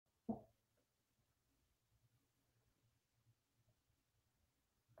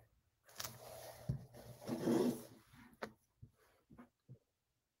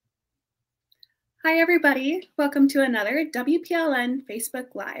Hi, everybody. Welcome to another WPLN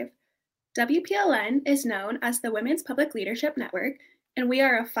Facebook Live. WPLN is known as the Women's Public Leadership Network, and we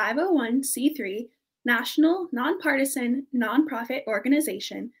are a 501c3 national, nonpartisan, nonprofit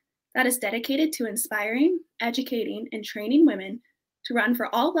organization that is dedicated to inspiring, educating, and training women to run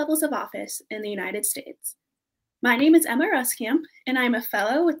for all levels of office in the United States. My name is Emma Ruskamp, and I'm a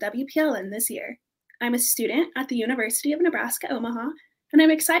fellow with WPLN this year. I'm a student at the University of Nebraska, Omaha, and I'm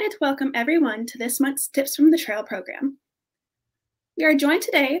excited to welcome everyone to this month's Tips from the Trail program. We are joined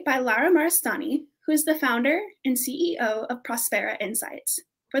today by Laura Maristany, who is the founder and CEO of Prospera Insights.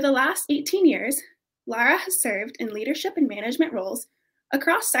 For the last 18 years, Laura has served in leadership and management roles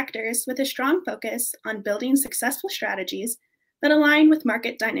across sectors with a strong focus on building successful strategies that align with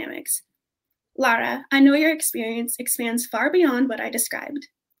market dynamics. Laura, I know your experience expands far beyond what I described.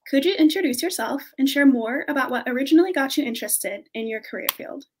 Could you introduce yourself and share more about what originally got you interested in your career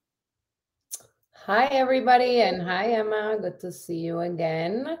field? Hi, everybody, and hi, Emma. Good to see you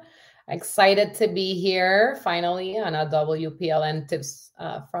again. Excited to be here finally on a WPLN Tips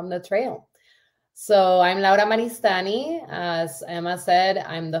from the Trail. So I'm Laura Maristany. As Emma said,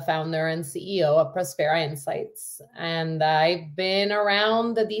 I'm the founder and CEO of Prospera Insights, and I've been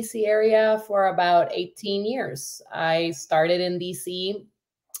around the DC area for about 18 years. I started in DC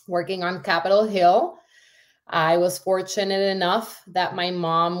working on Capitol Hill. I was fortunate enough that my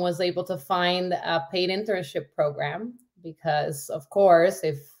mom was able to find a paid internship program because, of course,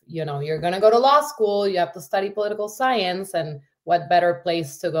 if you're going to go to law school, you have to study political science, and what better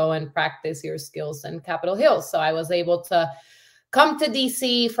place to go and practice your skills than Capitol Hill. So I was able to come to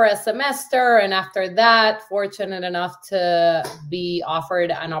DC for a semester, and after that, fortunate enough to be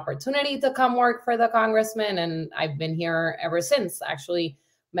offered an opportunity to come work for the congressman, and I've been here ever since. Actually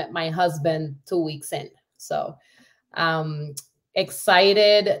met my husband 2 weeks in. So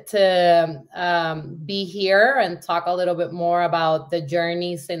excited to be here and talk a little bit more about the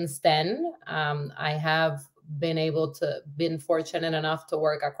journey since then. I have been fortunate enough to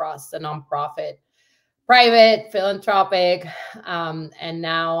work across the nonprofit, private, philanthropic, and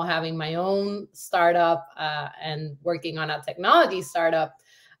now having my own startup and working on a technology startup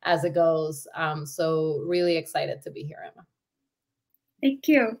as it goes. So really excited to be here, Emma. Thank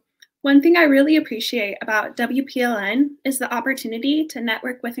you. One thing I really appreciate about WPLN is the opportunity to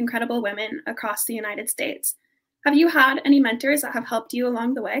network with incredible women across the United States. Have you had any mentors that have helped you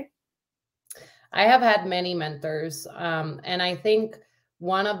along the way? I have had many mentors, and I think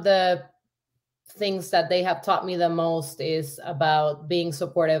one of the things that they have taught me the most is about being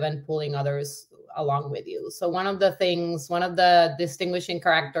supportive and pulling others along with you. So one of the distinguishing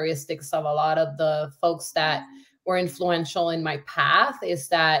characteristics of a lot of the folks that were influential in my path is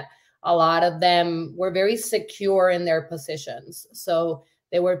that a lot of them were very secure in their positions. So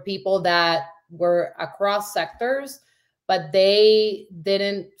they were people that were across sectors, but they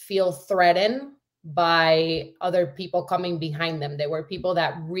didn't feel threatened by other people coming behind them. They were people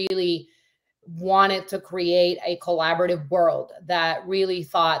that really wanted to create a collaborative world, that really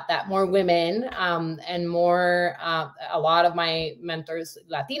thought that more women and more, a lot of my mentors,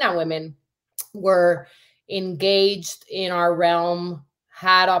 Latina women, were engaged in our realm,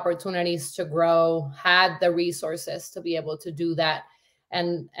 had opportunities to grow, had the resources to be able to do that,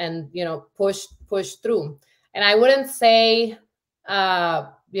 and push through. And I wouldn't say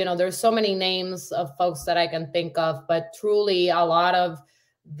there's so many names of folks that I can think of, but truly a lot of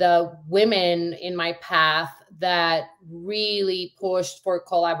the women in my path that really pushed for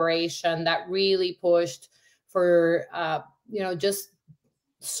collaboration, that really pushed for just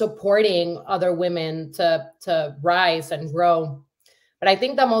supporting other women to rise and grow. But I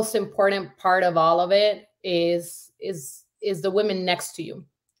think the most important part of all of it is the women next to you.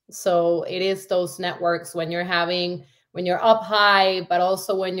 So it is those networks when you're up high, but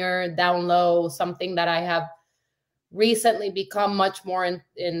also when you're down low. Something that I have recently become much more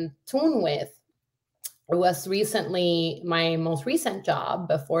in tune with. It was recently my most recent job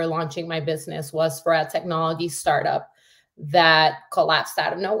before launching my business was for a technology startup that collapsed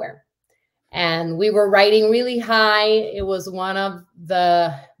out of nowhere. And we were riding really high. It was one of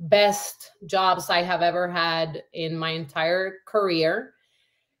the best jobs I have ever had in my entire career.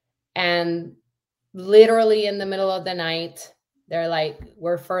 And literally in the middle of the night, they're like,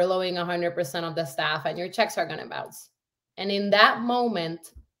 we're furloughing 100% of the staff and your checks are going to bounce. And in that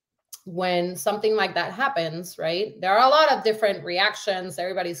moment, when something like that happens, right, there are a lot of different reactions.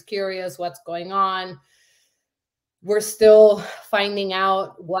 Everybody's curious what's going on. We're still finding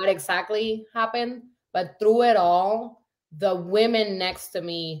out what exactly happened. But through it all, the women next to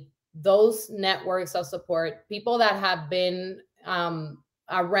me, those networks of support, people that have been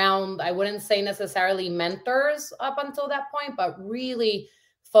around, I wouldn't say necessarily mentors up until that point, but really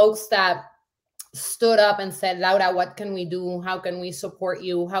folks that stood up and said, Laura, what can we do? How can we support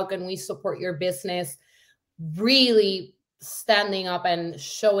you? How can we support your business? Really standing up and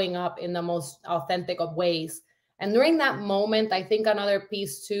showing up in the most authentic of ways. And during that moment, I think another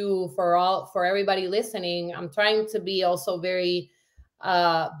piece too, for everybody listening, I'm trying to be also very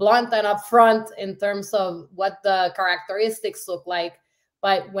blunt and upfront in terms of what the characteristics look like.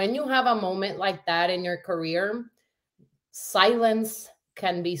 But when you have a moment like that in your career, silence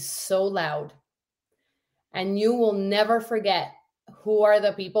can be so loud. And you will never forget who are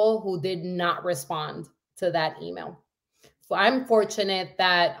the people who did not respond to that email. So I'm fortunate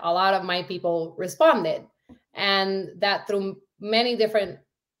that a lot of my people responded, and that through many different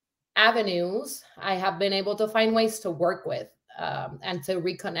avenues, I have been able to find ways to work with and to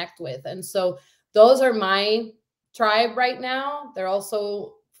reconnect with. And so those are my tribe right now. They're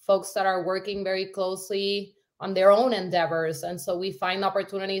also folks that are working very closely on their own endeavors. And so we find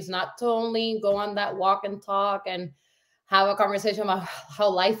opportunities not to only go on that walk and talk and have a conversation about how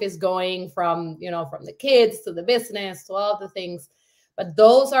life is going from, from the kids to the business to all the things. But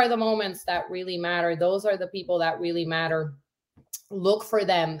those are the moments that really matter. Those are the people that really matter. Look for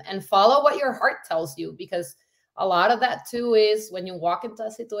them and follow what your heart tells you, because a lot of that too is when you walk into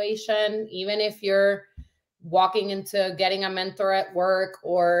a situation, even if you're walking into getting a mentor at work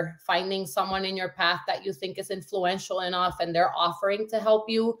or finding someone in your path that you think is influential enough and they're offering to help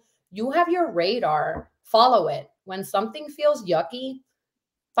you, you have your radar, follow it. When something feels yucky,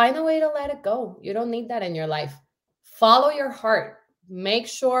 find a way to let it go. You don't need that in your life. Follow your heart. Make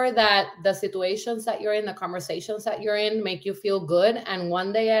sure that the situations that you're in, the conversations that you're in make you feel good. And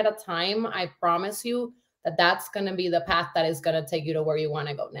one day at a time, I promise you that that's going to be the path that is going to take you to where you want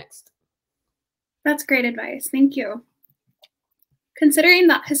to go next. That's great advice. Thank you. Considering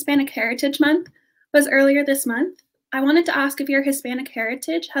that Hispanic Heritage Month was earlier this month, I wanted to ask if your Hispanic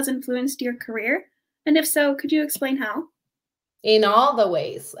heritage has influenced your career. And if so, could you explain how? In all the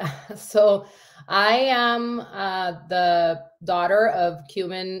ways. So I am the daughter of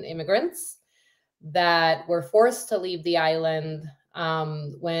Cuban immigrants that were forced to leave the island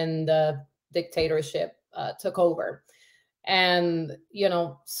when the dictatorship took over. And,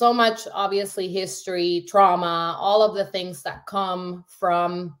 so much obviously history, trauma, all of the things that come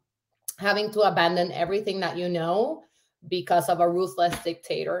from having to abandon everything that you know because of a ruthless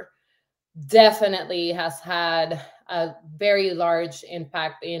dictator definitely has had a very large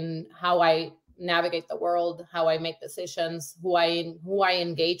impact in how I navigate the world, how I make decisions, who I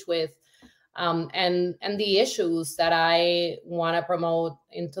engage with, and the issues that I want to promote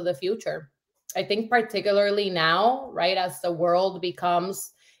into the future. I think particularly now, right, as the world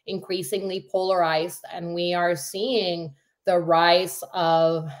becomes increasingly polarized and we are seeing the rise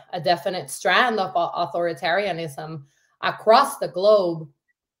of a definite strand of authoritarianism across the globe,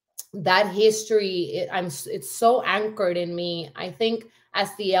 that history, it's so anchored in me. I think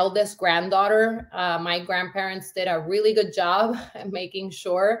as the eldest granddaughter, my grandparents did a really good job at making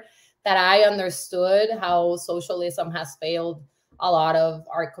sure that I understood how socialism has failed a lot of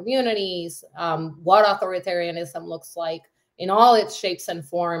our communities, what authoritarianism looks like in all its shapes and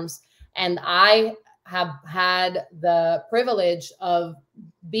forms. And I have had the privilege of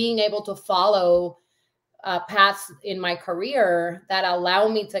being able to follow paths in my career that allow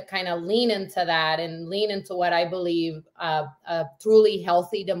me to kind of lean into that and lean into what I believe a truly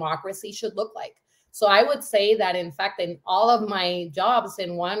healthy democracy should look like. So I would say that, in fact, in all of my jobs,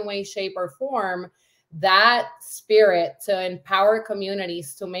 in one way, shape, or form, that spirit to empower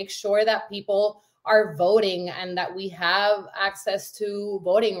communities, to make sure that people are voting and that we have access to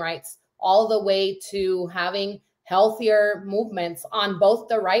voting rights, all the way to having healthier movements on both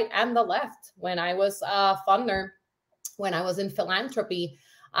the right and the left. When I was a funder, when I was in philanthropy,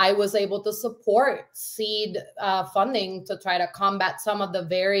 I was able to support seed funding to try to combat some of the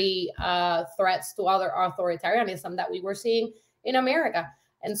very threats to other authoritarianism that we were seeing in America.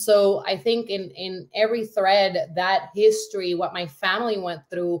 And so I think in every thread, that history, what my family went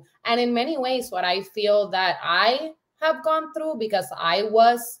through, and in many ways, what I feel that I have gone through because I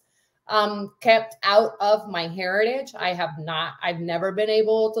was kept out of my heritage. I've never been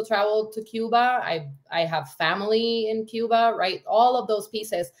able to travel to Cuba. I have family in Cuba, right? All of those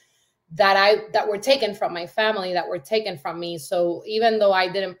pieces that were taken from my family, that were taken from me. So even though I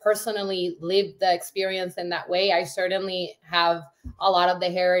didn't personally live the experience in that way, I certainly have a lot of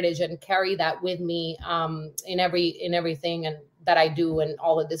the heritage and carry that with me in everything and that I do and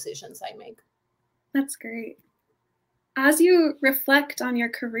all the decisions I make. That's great. As you reflect on your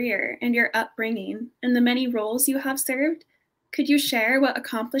career and your upbringing and the many roles you have served, Could you share what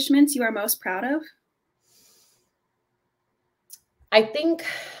accomplishments you are most proud of? I think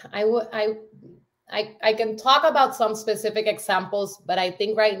I can talk about some specific examples, but I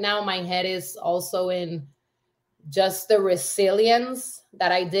think right now my head is also in just the resilience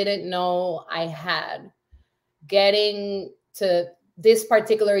that I didn't know I had. Getting to this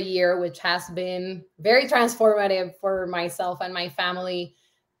particular year, which has been very transformative for myself and my family,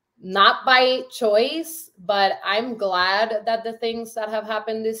 not by choice, but I'm glad that the things that have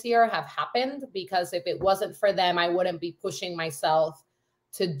happened this year have happened, because if it wasn't for them, I wouldn't be pushing myself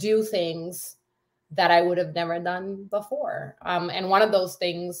to do things that I would have never done before. And one of those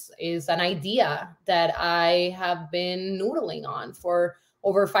things is an idea that I have been noodling on for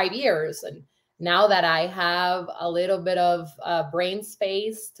over 5 years. And now that I have a little bit of brain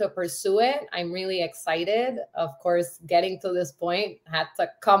space to pursue it, I'm really excited. Of course, getting to this point had to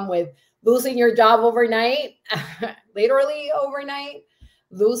come with losing your job overnight, literally overnight,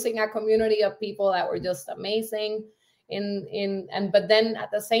 losing a community of people that were just amazing. But then at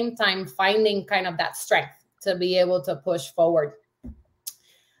the same time, finding kind of that strength to be able to push forward.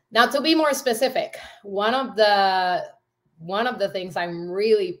 Now, to be more specific, one of the things I'm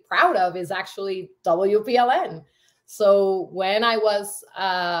really proud of is actually WPLN. So when I was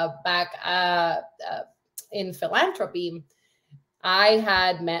back in philanthropy, I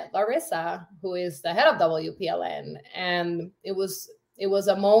had met Larissa, who is the head of WPLN, and it was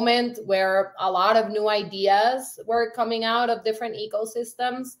a moment where a lot of new ideas were coming out of different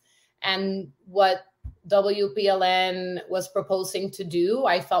ecosystems, and what WPLN was proposing to do,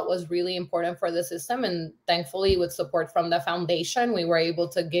 I felt was really important for the system. And thankfully, with support from the foundation, we were able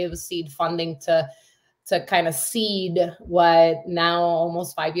to give seed funding to kind of seed what now,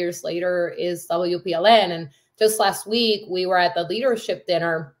 almost 5 years later, is WPLN. And just last week, we were at the leadership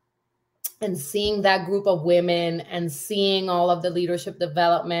dinner, and seeing that group of women and seeing all of the leadership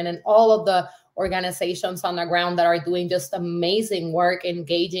development and all of the organizations on the ground that are doing just amazing work,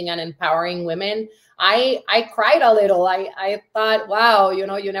 engaging and empowering women, I cried a little. I thought, wow, you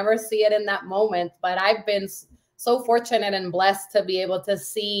never see it in that moment, but I've been so fortunate and blessed to be able to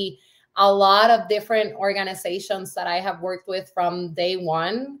see a lot of different organizations that I have worked with from day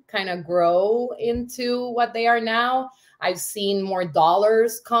one kind of grow into what they are now. I've seen more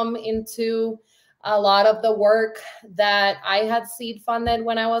dollars come into a lot of the work that I had seed funded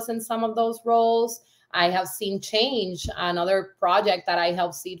when I was in some of those roles. I have seen change. Another project that I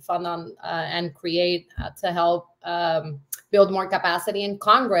helped seed fund on and create to help build more capacity in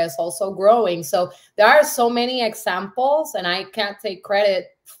Congress, also growing. So there are so many examples, and I can't take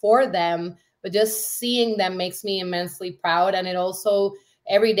credit for them, but just seeing them makes me immensely proud. And it also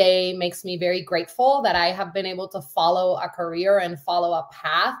every day makes me very grateful that I have been able to follow a career and follow a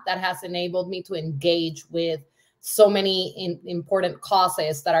path that has enabled me to engage with so many important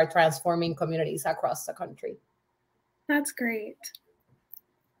causes that are transforming communities across the country. That's great.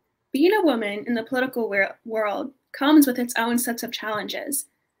 Being a woman in the political world comes with its own sets of challenges.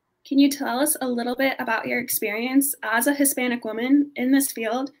 Can you tell us a little bit about your experience as a Hispanic woman in this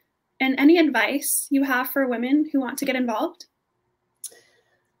field, and any advice you have for women who want to get involved?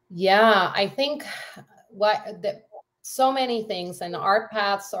 Yeah, I think so many things, and our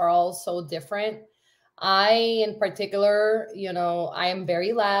paths are all so different. I, in particular, I am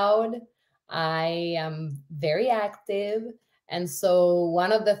very loud. I am very active. And so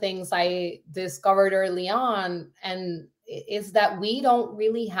one of the things I discovered early on is that we don't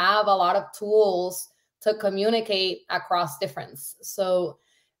really have a lot of tools to communicate across difference. So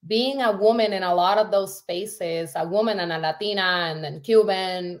being a woman in a lot of those spaces, a woman and a Latina and then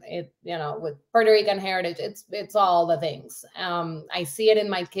Cuban, with Puerto Rican heritage, it's all the things. I see it in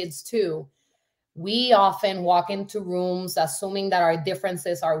my kids too. We often walk into rooms assuming that our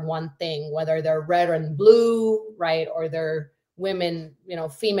differences are one thing, whether they're red and blue, right? Or they're women,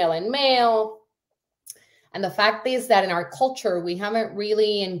 female and male. And the fact is that in our culture, we haven't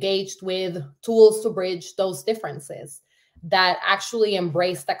really engaged with tools to bridge those differences that actually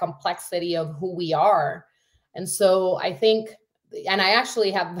embrace the complexity of who we are. And so I think, and I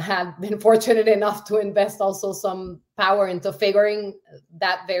actually have been fortunate enough to invest also some power into figuring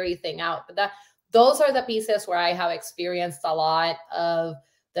that very thing out. But those are the pieces where I have experienced a lot of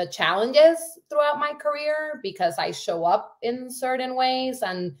the challenges throughout my career, because I show up in certain ways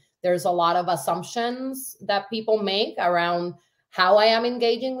and there's a lot of assumptions that people make around how I am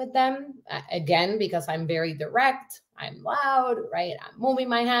engaging with them. Again, because I'm very direct, I'm loud, right? I'm moving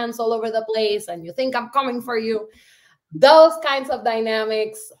my hands all over the place and you think I'm coming for you. Those kinds of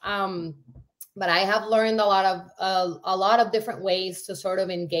dynamics. But I have learned a lot of different ways to sort of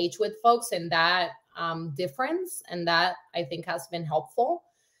engage with folks in that difference. And that I think has been helpful.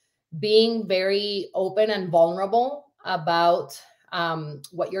 Being very open and vulnerable about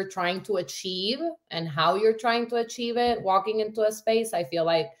what you're trying to achieve and how you're trying to achieve it, walking into a space. I feel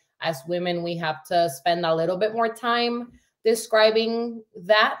like as women, we have to spend a little bit more time describing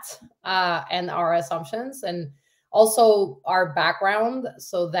that and our assumptions and also our background,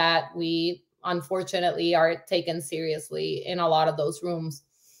 so that we unfortunately are taken seriously in a lot of those rooms.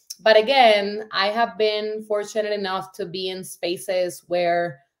 But again, I have been fortunate enough to be in spaces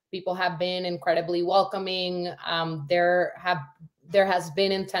where people have been incredibly welcoming. There has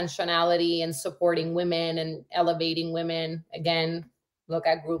been intentionality in supporting women and elevating women. Again, look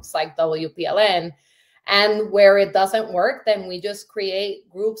at groups like WPLN. And where it doesn't work, then we just create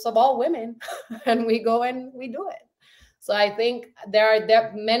groups of all women and we go and we do it. So I think there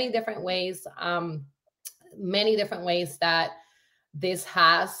are many different ways that this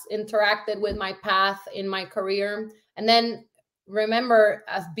has interacted with my path in my career. And then remember,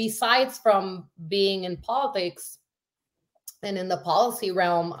 besides from being in politics and in the policy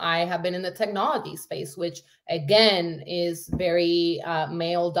realm, I have been in the technology space, which again is very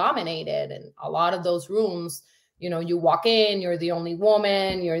male dominated. And a lot of those rooms, you walk in, you're the only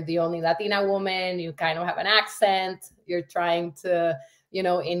woman, you're the only Latina woman, you kind of have an accent, you're trying to,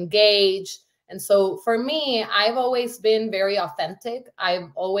 engage. And so for me, I've always been very authentic. I've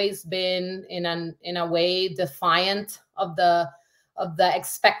always been in a way defiant of the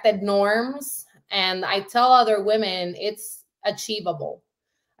expected norms. And I tell other women it's achievable.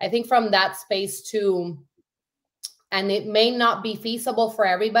 I think from that space too, and it may not be feasible for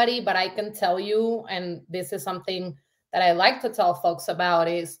everybody, but I can tell you, and this is something that I like to tell folks about,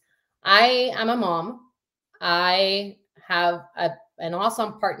 is I am a mom. I have an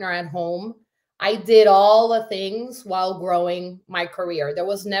awesome partner at home. I did all the things while growing my career. There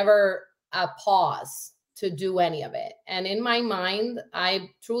was never a pause to do any of it. And in my mind, I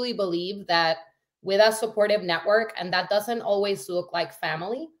truly believe that with a supportive network, and that doesn't always look like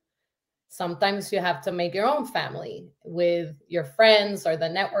family. Sometimes you have to make your own family with your friends or the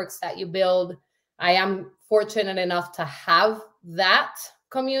networks that you build. I am fortunate enough to have that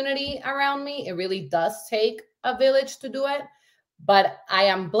community around me. It really does take a village to do it. But I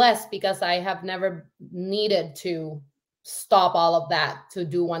am blessed because I have never needed to stop all of that to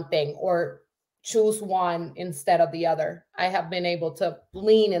do one thing or choose one instead of the other. I have been able to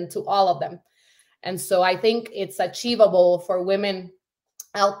lean into all of them. And so I think it's achievable for women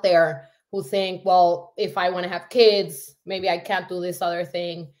out there who think, well, if I want to have kids, maybe I can't do this other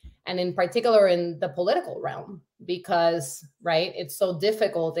thing. And in particular in the political realm, because, right, it's so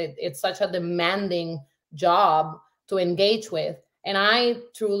difficult. It's such a demanding job to engage with. And I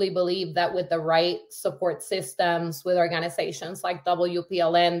truly believe that with the right support systems, with organizations like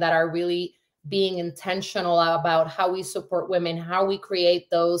WPLN that are really being intentional about how we support women, how we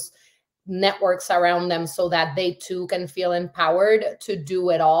create those networks around them so that they too can feel empowered to do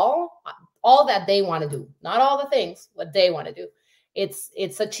it all that they want to do, not all the things, what they want to do.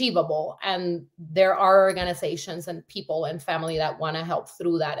 It's achievable. And there are organizations and people and family that want to help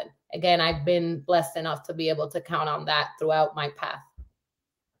through that. And again, I've been blessed enough to be able to count on that throughout my path.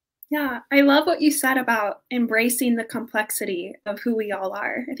 Yeah, I love what you said about embracing the complexity of who we all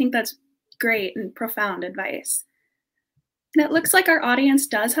are. I think that's great and profound advice. And it looks like our audience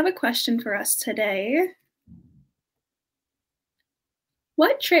does have a question for us today.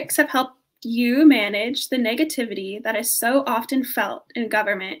 What tricks have helped you manage the negativity that is so often felt in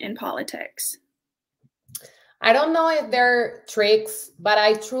government and politics? I don't know if they're tricks, but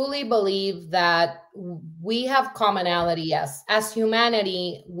I truly believe that we have commonality. Yes, as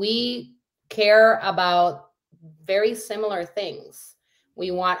humanity, we care about very similar things.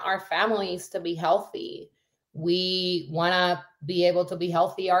 We want our families to be healthy. We want to be able to be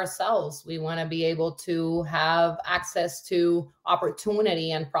healthy ourselves. We want to be able to have access to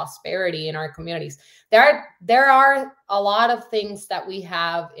opportunity and prosperity in our communities. There are a lot of things that we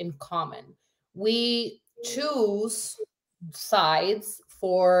have in common. We choose sides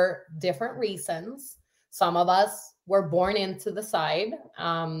for different reasons. Some of us were born into the side.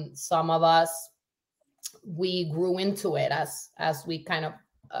 Some of us, we grew into it as we kind of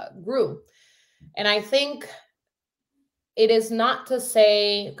grew. And I think it is not to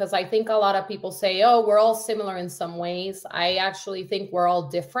say, because I think a lot of people say, oh, we're all similar in some ways. I actually think we're all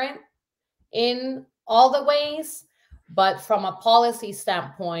different in all the ways. But from a policy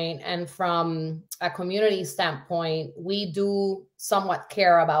standpoint and from a community standpoint, we do somewhat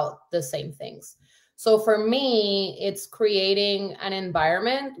care about the same things. So for me, it's creating an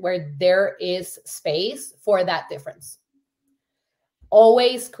environment where there is space for that difference.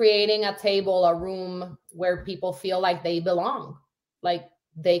 always creating a table, a room where people feel like they belong, like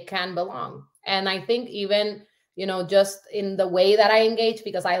they can belong. And I think even, you know, just in the way that I engage,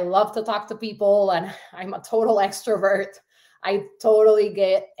 because I love to talk to people and I'm a total extrovert. I totally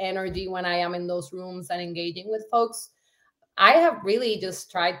get energy when I am in those rooms and engaging with folks. I have really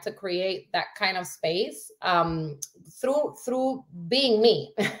just tried to create that kind of space through being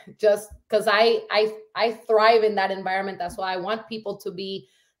me, just because I thrive in that environment. That's why I want people to be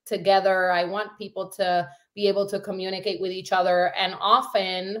together. I want people to be able to communicate with each other. And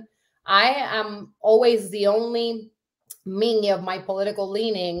often I am always the only me of my political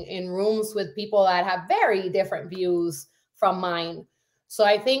leaning in rooms with people that have very different views from mine. So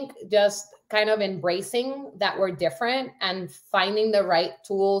I think just kind of embracing that we're different and finding the right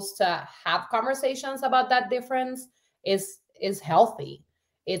tools to have conversations about that difference is healthy.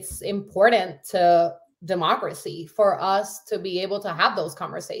 It's important to democracy for us to be able to have those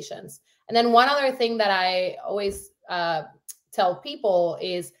conversations. And then one other thing that I always tell people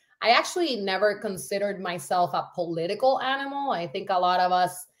is I actually never considered myself a political animal. I think a lot of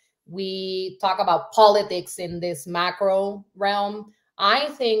us, we talk about politics in this macro realm. I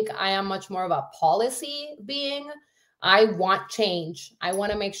think I am much more of a policy being. I want change. I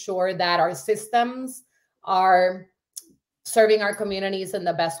want to make sure that our systems are serving our communities in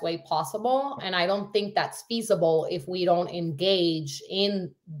the best way possible. And I don't think that's feasible if we don't engage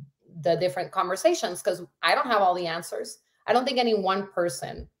in the different conversations, because I don't have all the answers. I don't think any one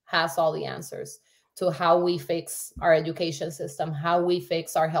person has all the answers to how we fix our education system, how we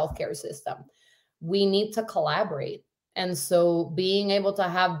fix our healthcare system. We need to collaborate. And so being able to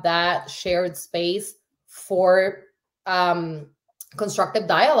have that shared space for constructive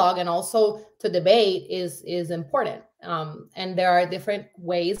dialogue and also to debate is important. And there are different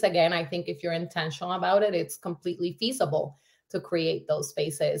ways. Again, I think if you're intentional about it, it's completely feasible to create those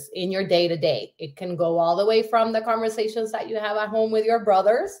spaces in your day-to-day. It can go all the way from the conversations that you have at home with your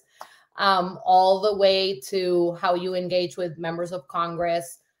brothers, all the way to how you engage with members of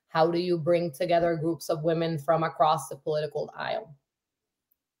Congress. How do you bring together groups of women from across the political aisle?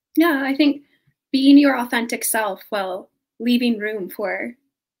 Yeah, I think being your authentic self while leaving room for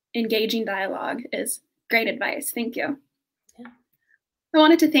engaging dialogue is great advice. Thank you. Yeah. I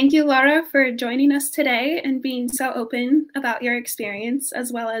wanted to thank you, Laura, for joining us today and being so open about your experience,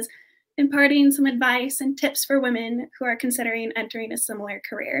 as well as imparting some advice and tips for women who are considering entering a similar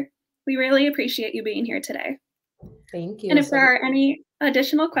career. We really appreciate you being here today. Thank you. And if there are any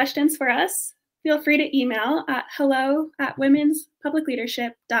additional questions for us, feel free to email at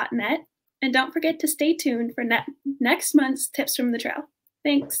hello@womenspublicleadership.net. And don't forget to stay tuned for next month's Tips from the Trail.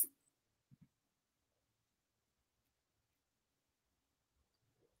 Thanks.